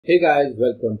Hey guys,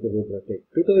 welcome to Tech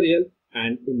tutorial,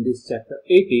 and in this chapter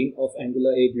 18 of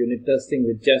Angular 8 unit testing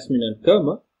with Jasmine and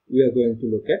Karma, we are going to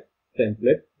look at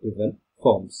template driven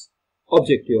forms.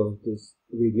 Objective of this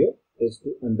video is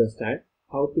to understand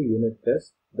how to unit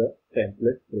test the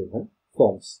template driven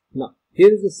forms. Now,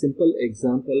 here is a simple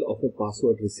example of a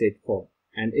password reset form,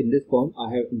 and in this form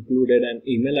I have included an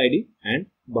email ID and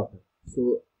button.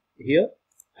 So here,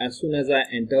 as soon as I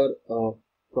enter a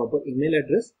proper email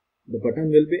address, the button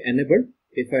will be enabled.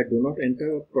 If I do not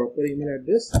enter a proper email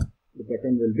address, the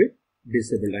button will be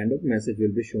disabled and a message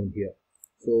will be shown here.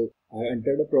 So I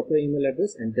entered a proper email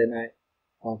address and then I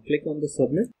click on the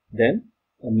submit. Then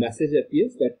a message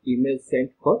appears that email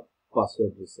sent for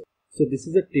password reset. So this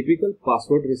is a typical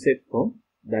password reset form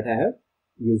that I have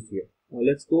used here. Now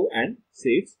let's go and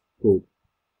see its code.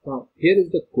 Now here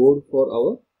is the code for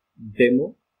our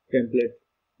demo template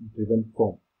driven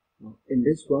form. Now, in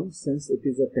this one, since it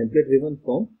is a template driven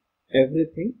form,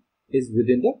 everything is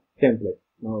within the template.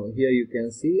 Now here you can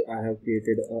see I have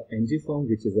created a ng form,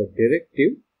 which is a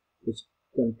directive which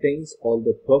contains all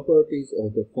the properties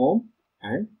of the form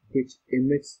and which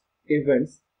emits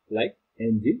events like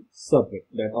ng submit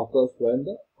that occurs when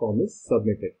the form is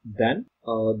submitted. Then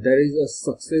there is a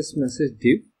success message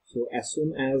div. So as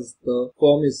soon as the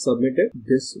form is submitted,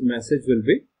 this message will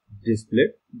be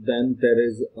displayed. Then there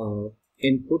is a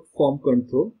input form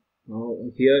control. Now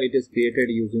here it is created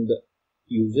using the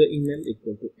user email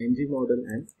equal to ng model,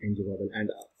 and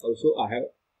also I have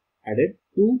added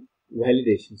two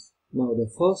validations. Now the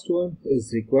first one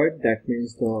is required, that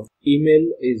means the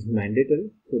email is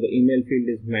mandatory, so the email field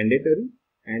is mandatory,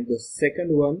 and the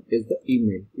second one is the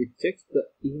email. It checks the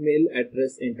email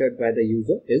address entered by the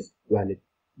user is valid.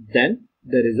 Then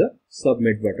there is a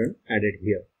submit button added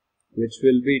here, which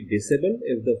will be disabled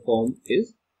if the form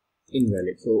is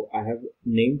invalid. So I have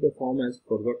named the form as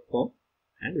forgot form,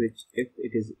 and which if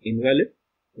it is invalid,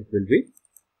 it will be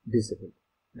disabled.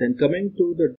 Then coming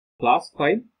to the class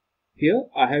file, here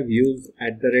I have used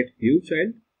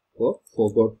 @viewchild for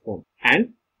forgot form,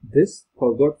 and this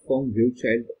forgot form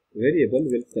viewchild variable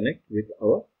will connect with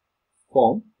our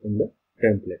form in the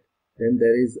template. Then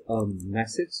there is a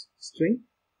message string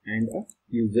and a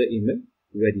user email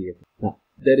variable. Now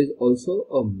there is also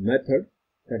a method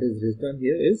that is written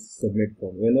here is submit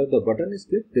form. Whenever the button is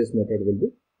clicked, this method will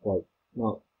be called.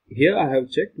 Now here I have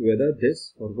checked whether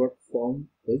this forgot form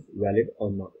is valid or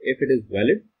not. If it is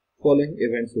valid, following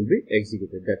events will be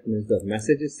executed. That means the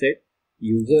message is set,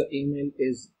 user email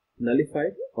is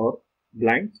nullified or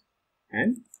blank,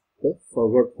 and the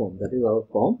forgot form, that is our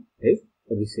form, is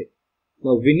reset.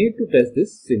 Now we need to test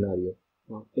this scenario.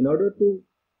 Now in order to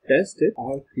test it,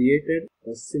 I have created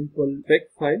a simple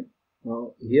spec file.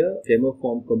 Now here demo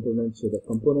form component, so the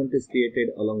component is created,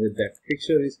 along with that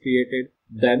fixture is created,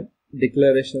 then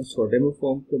declarations for demo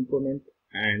form component,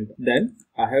 and then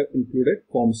I have included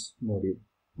forms module.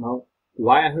 Now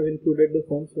why I have included the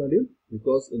forms module?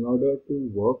 Because in order to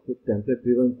work with template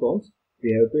driven forms,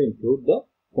 we have to include the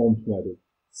forms module.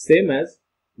 Same as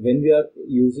when we are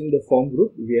using the form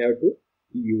group, we have to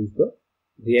use the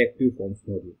reactive forms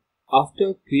module.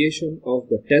 After creation of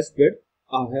the test bed,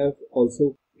 I have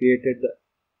also created the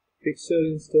fixture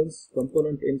instance,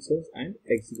 component instance, and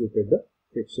executed the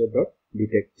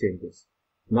fixture.detect changes.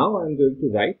 Now I am going to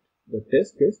write the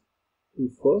test case to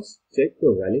first check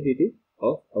the validity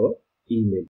of our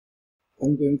email. I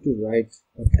am going to write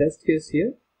a test case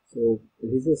here. So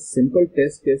this is a simple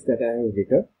test case that I have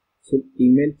written. So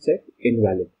email check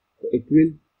invalid. So it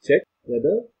will check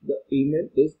whether the email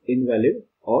is invalid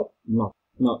or not.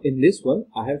 Now in this one,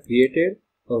 I have created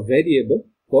a variable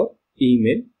for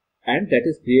email, and that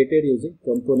is created using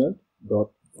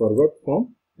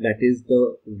component.forgotForm. That is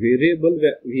the variable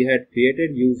we had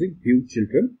created using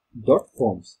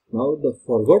viewChildren.forms. Now the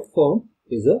forgot form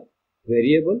is a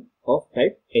variable of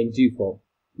type ng form,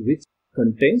 which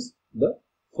contains the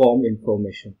form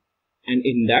information, and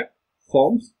in that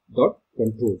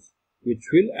forms.controls, which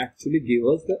will actually give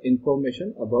us the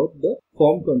information about the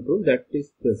form control that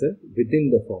is present within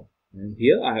the form. And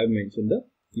here I have mentioned the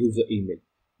user email.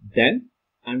 Then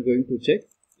I am going to check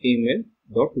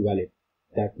email.valid.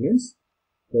 That means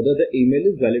whether the email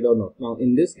is valid or not. Now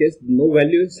in this case, no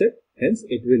value is set, hence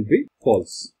it will be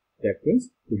false. That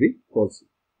means to be false.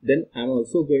 Then I am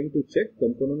also going to check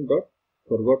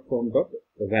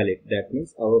component.forgotForm.valid. That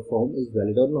means our form is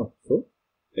valid or not. So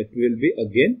it will be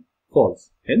again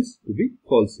false, hence to be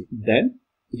false. Then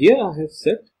here I have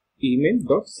set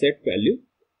email.setValue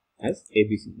as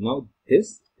ABC. Now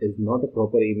this is not a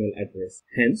proper email address,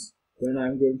 hence when I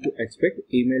am going to expect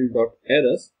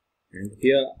email.errors, and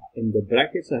here in the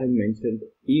brackets I have mentioned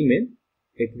email,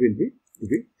 it will be to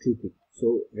be truthy.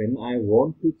 So when I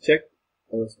want to check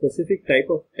a specific type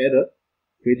of error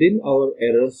within our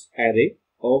errors array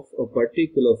of a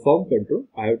particular form control,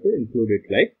 I have to include it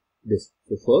like this.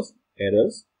 So first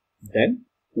errors, then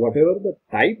whatever the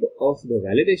type of the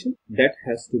validation, that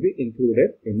has to be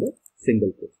included in the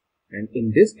single quote. And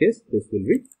in this case, this will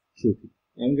be truthy.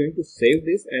 I'm going to save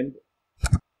this and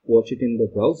watch it in the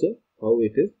browser how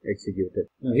it is executed.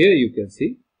 Now here you can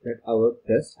see that our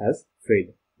test has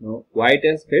failed. Now why it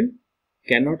has failed?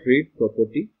 Cannot read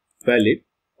property valid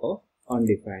or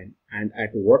undefined. And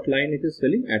at what line it is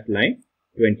failing? At line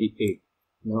 28.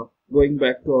 Now going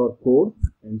back to our code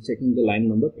and checking the line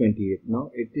number 28.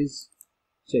 Now it is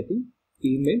checking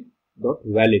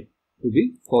email.valid to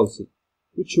be false,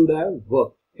 which should have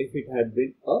worked if it had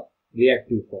been a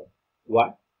reactive form.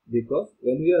 Why? Because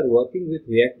when we are working with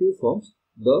reactive forms,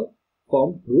 the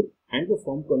form group and the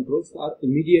form controls are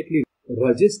immediately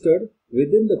registered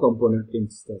within the component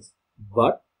instance.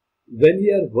 But when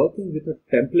we are working with a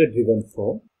template driven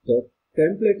form, the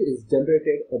template is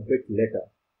generated a bit later.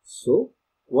 So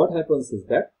what happens is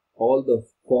that all the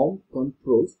form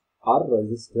controls are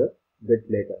registered a bit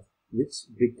later, which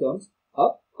becomes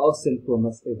a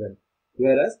asynchronous event,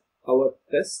 whereas our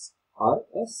tests are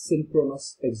a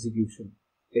synchronous execution.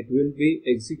 It will be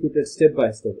executed step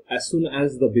by step. As soon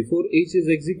as the before each is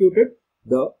executed,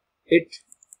 the it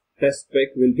test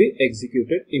spec will be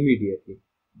executed immediately.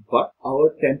 But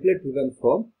our template driven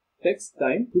form takes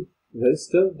time to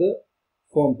register the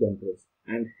form controls,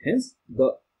 and hence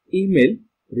the email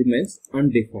remains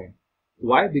undefined.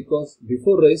 Why? Because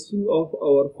before registering of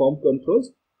our form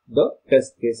controls, the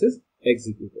test case is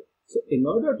executed. So in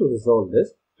order to resolve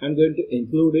this, I'm going to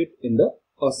include it in the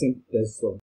async test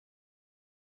zone.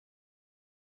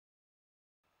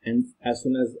 And as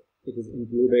soon as it is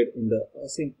included in the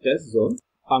async test zone,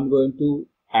 I'm going to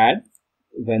add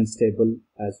when stable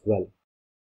as well.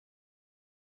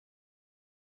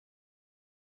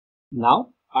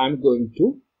 Now I'm going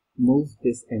to move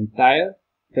this entire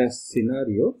test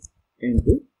scenario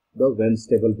into the when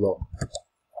stable block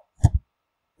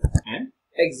and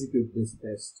execute this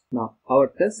test. Now our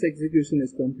test execution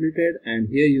is completed, and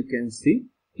here you can see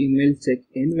email check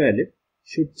invalid,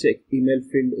 should check email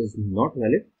field is not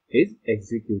valid, is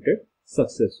executed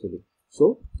successfully.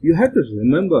 So you have to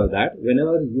remember that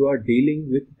whenever you are dealing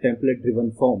with template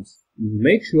driven forms,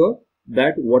 make sure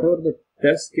that whatever the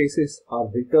test cases are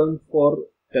written for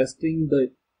testing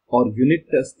the or unit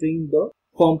testing the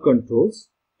form controls,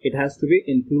 it has to be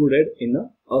included in a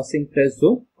async test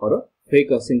zone or a fake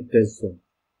async test zone.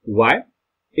 Why?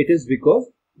 It is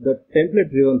because the template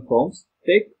driven forms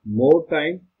take more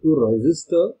time to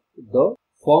register the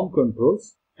form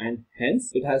controls, and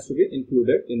hence it has to be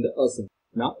included in the async.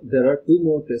 Now there are two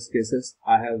more test cases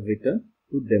I have written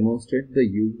to demonstrate the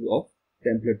use of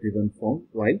template driven form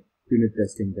while unit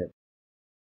testing them.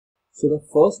 So the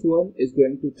first one is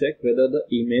going to check whether the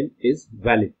email is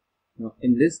valid. Now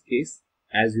in this case,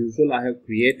 as usual, I have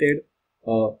created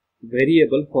a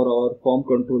variable for our form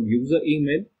control user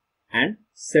email and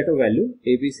set a value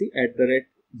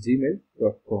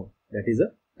abc@gmail.com. That is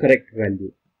a correct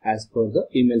value as per the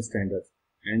email standards,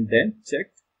 and then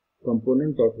checked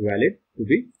component.valid to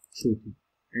be truthy.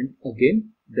 And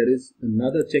again there is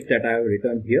another check that I have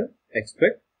written here,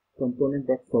 expect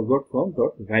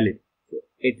component.forgotForm.valid. So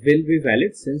it will be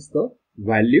valid since the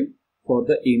value for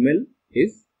the email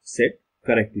is set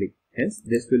correctly. Hence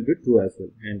this will be true as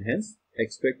well, and hence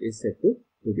expect is set to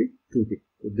be truthy.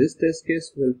 So this test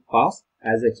case will pass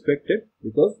as expected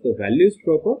because the value is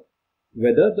proper,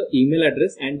 whether the email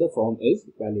address and the form is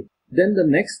valid. Then the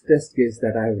next test case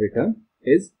that I have written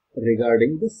is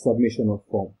regarding the submission of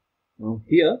form. Now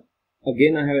here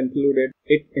again I have included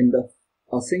it in the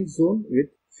async zone with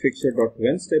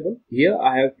fixture.whenStable. Here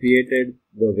I have created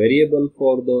the variable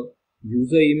for the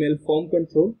user email form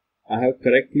control. I have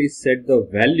correctly set the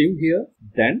value here.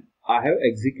 Then I have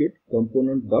execute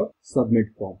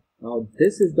component.submitForm. Now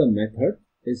this is the method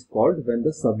is called when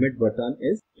the submit button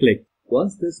is clicked.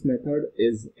 Once this method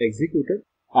is executed,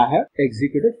 I have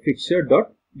executed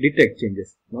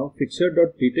fixture.detectChanges. Now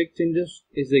fixture.detectChanges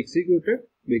is executed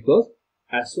because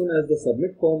as soon as the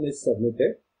submit form is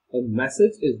submitted, a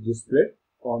message is displayed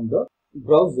on the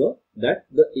browser that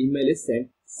the email is sent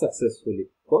successfully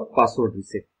for password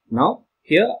reset. Now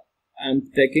here I am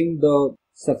taking the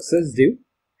success div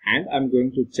and I am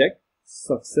going to check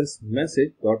success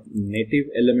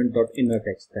message.native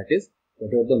element.innerText. That is,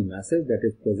 whatever the message that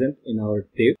is present in our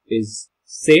div is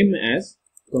same as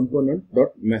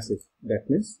component.message. That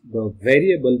means the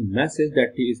variable message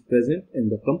that is present in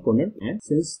the component, and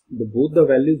since both the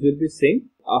values will be same,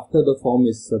 after the form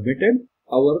is submitted,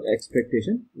 our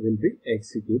expectation will be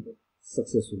executed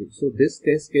successfully. So this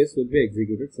test case will be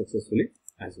executed successfully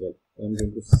as well. I'm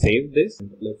going to save this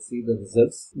and let's see the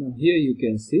results. Now here you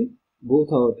can see both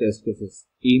our test cases,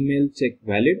 email check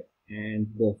valid and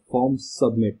the form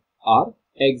submit, are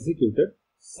executed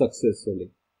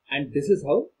successfully. And this is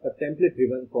how a template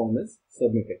driven form is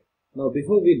submitted. Now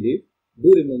before we leave,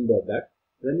 do remember that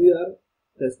when we are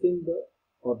testing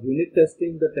unit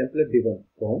testing the template driven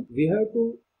form, we have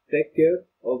to take care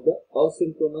of the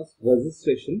asynchronous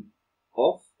registration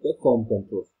of the form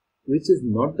controls, which is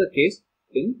not the case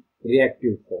in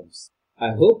reactive forms.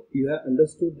 I hope you have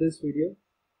understood this video.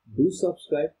 Do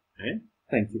subscribe and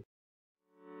thank you.